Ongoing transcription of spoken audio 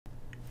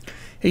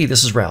Hey,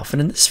 this is Ralph,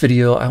 and in this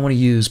video I want to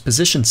use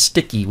Position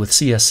Sticky with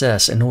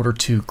CSS in order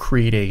to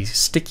create a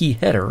sticky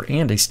header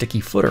and a sticky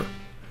footer.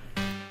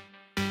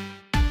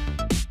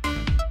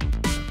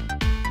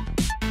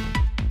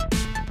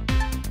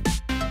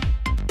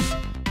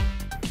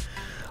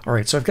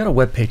 Alright, so I've got a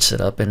web page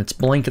set up and it's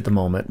blank at the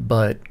moment,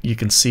 but you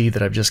can see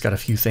that I've just got a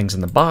few things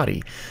in the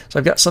body. So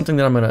I've got something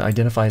that I'm going to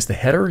identify as the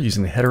header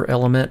using the header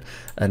element,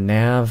 a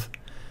nav,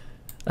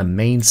 a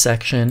main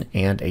section,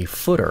 and a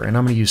footer. And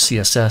I'm going to use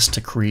CSS to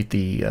create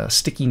the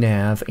sticky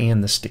nav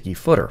and the sticky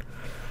footer.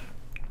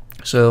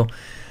 So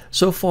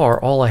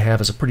far all I have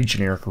is a pretty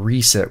generic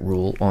reset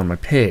rule on my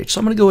page. So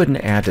I'm going to go ahead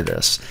and add to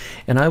this.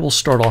 And I will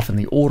start off in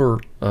the order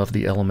of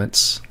the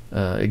elements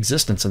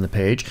existence in the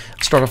page.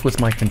 I'll start off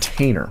with my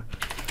container.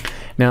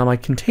 Now my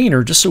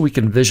container, just so we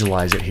can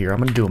visualize it here, I'm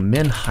going to do a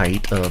min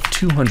height of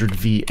 200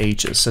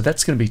 VHs. So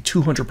that's going to be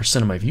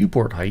 200% of my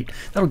viewport height.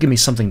 That'll give me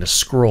something to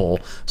scroll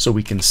so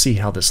we can see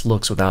how this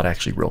looks without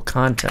actually real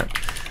content.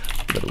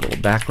 Give it a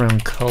little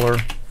background color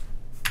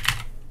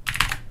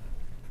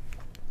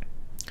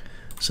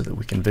so that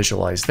we can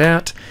visualize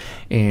that.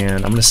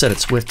 And I'm going to set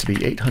its width to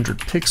be 800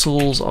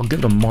 pixels. I'll give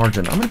it a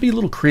margin. I'm going to be a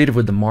little creative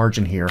with the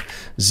margin here.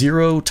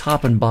 0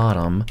 top and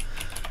bottom.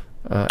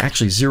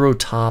 Actually 0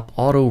 top,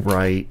 auto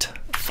right,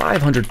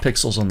 500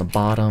 pixels on the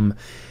bottom,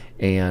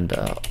 and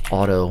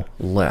auto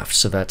left.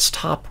 So that's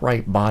top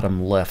right,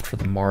 bottom left for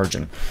the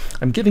margin.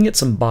 I'm giving it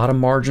some bottom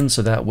margin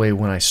so that way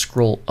when I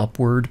scroll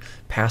upward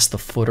past the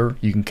footer,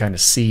 you can kind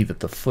of see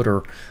that the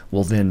footer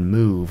will then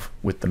move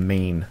with the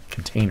main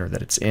container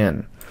that it's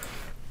in.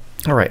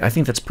 Alright, I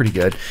think that's pretty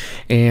good.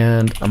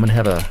 And I'm going to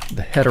have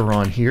the header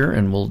on here,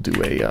 and we'll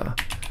do a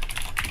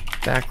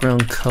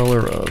background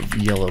color of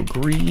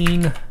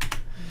yellow-green.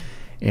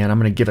 And I'm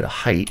going to give it a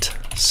height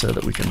so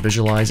that we can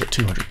visualize at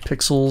 200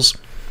 pixels.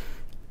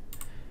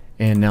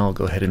 And now I'll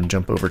go ahead and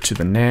jump over to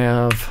the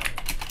nav.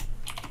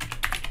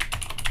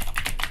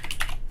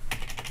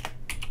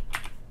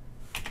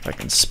 If I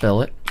can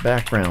spell it,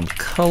 background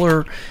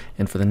color.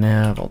 And for the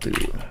nav, I'll do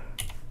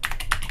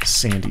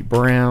sandy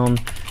brown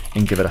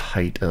and give it a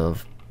height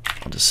of,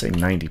 I'll just say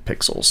 90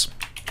 pixels.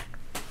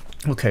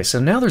 Okay, so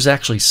now there's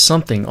actually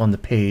something on the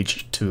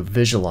page to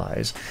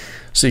visualize.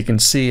 So you can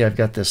see I've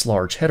got this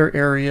large header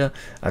area,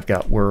 I've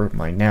got where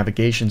my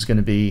navigation is going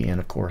to be, and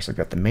of course I've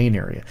got the main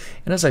area.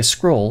 And as I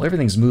scroll,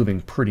 everything's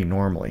moving pretty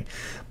normally.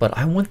 But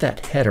I want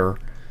that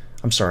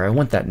I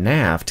want that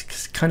nav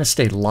to kind of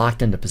stay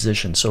locked into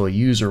position, so a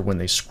user, when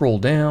they scroll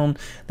down,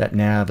 that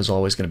nav is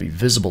always going to be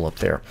visible up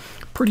there.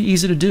 Pretty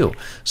easy to do.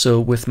 So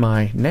with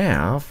my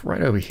nav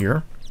right over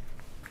here,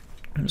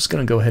 I'm just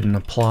going to go ahead and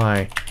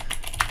apply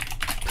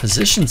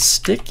Position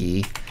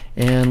Sticky,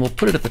 and we'll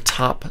put it at the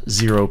top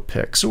 0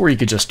 pixel, or you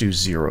could just do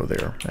 0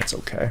 there. That's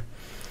okay.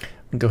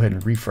 I'll go ahead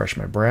and refresh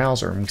my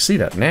browser, and we can see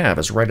that nav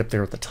is right up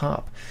there at the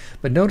top.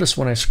 But notice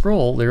when I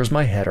scroll, there's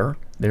my header,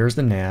 there's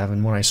the nav,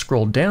 and when I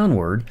scroll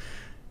downward,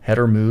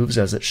 header moves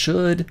as it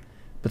should,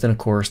 but then of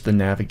course the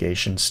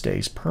navigation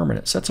stays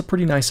permanent. So that's a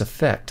pretty nice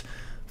effect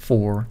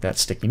for that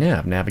sticky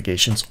nav.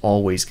 Navigation's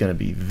always going to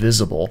be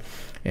visible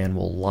and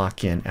will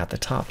lock in at the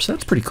top. So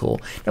that's pretty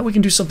cool. Now we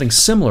can do something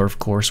similar, of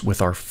course,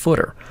 with our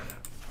footer.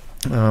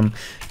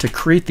 To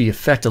create the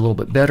effect a little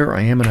bit better,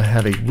 I am going to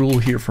have a rule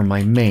here for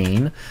my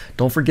main.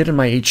 Don't forget, in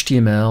my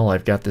HTML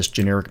I've got this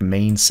generic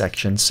main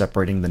section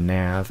separating the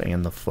nav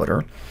and the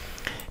footer.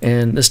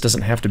 And this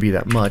doesn't have to be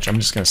that much. I'm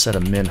just going to set a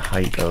min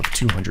height of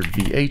 200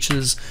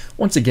 VHs.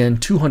 Once again,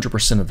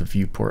 200% of the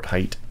viewport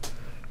height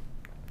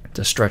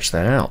to stretch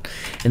that out.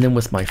 And then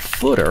with my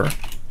footer,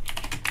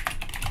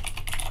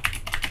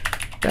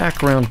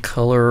 background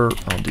color,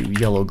 I'll do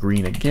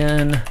yellow-green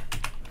again.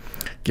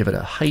 Give it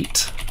a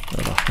height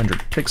of 100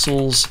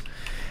 pixels,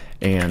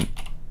 and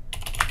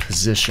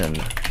Position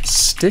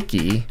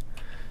Sticky,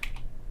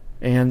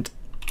 and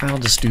I'll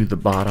just do the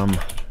bottom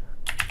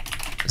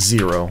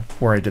 0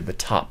 where I did the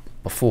top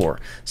before.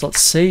 So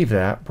let's save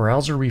that,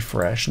 browser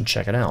refresh, and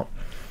check it out.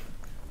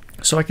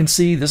 So I can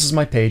see this is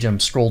my page. I'm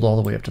scrolled all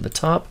the way up to the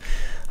top.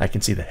 I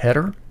can see the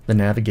header, the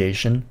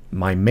navigation,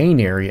 my main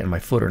area, and my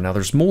footer. Now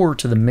there's more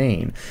to the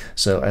main.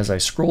 So as I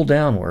scroll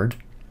downward,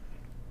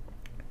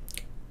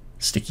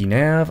 sticky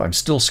nav, I'm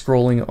still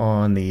scrolling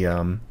on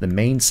the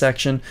main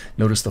section.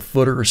 Notice the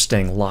footer is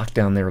staying locked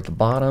down there at the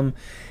bottom.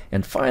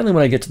 And finally,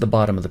 when I get to the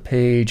bottom of the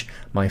page,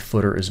 my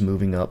footer is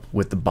moving up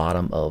with the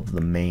bottom of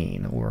the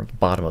main, or the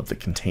bottom of the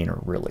container,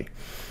 really.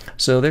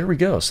 So there we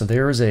go. So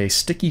there is a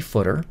sticky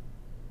footer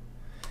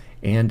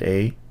and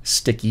a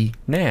sticky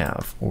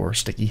nav, or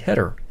sticky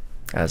header,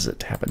 as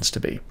it happens to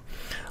be.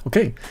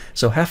 Okay,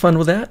 so have fun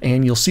with that,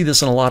 and you'll see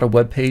this in a lot of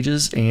web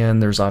pages,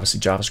 and there's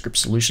obviously JavaScript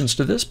solutions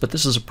to this, but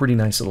this is a pretty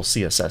nice little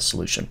CSS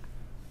solution.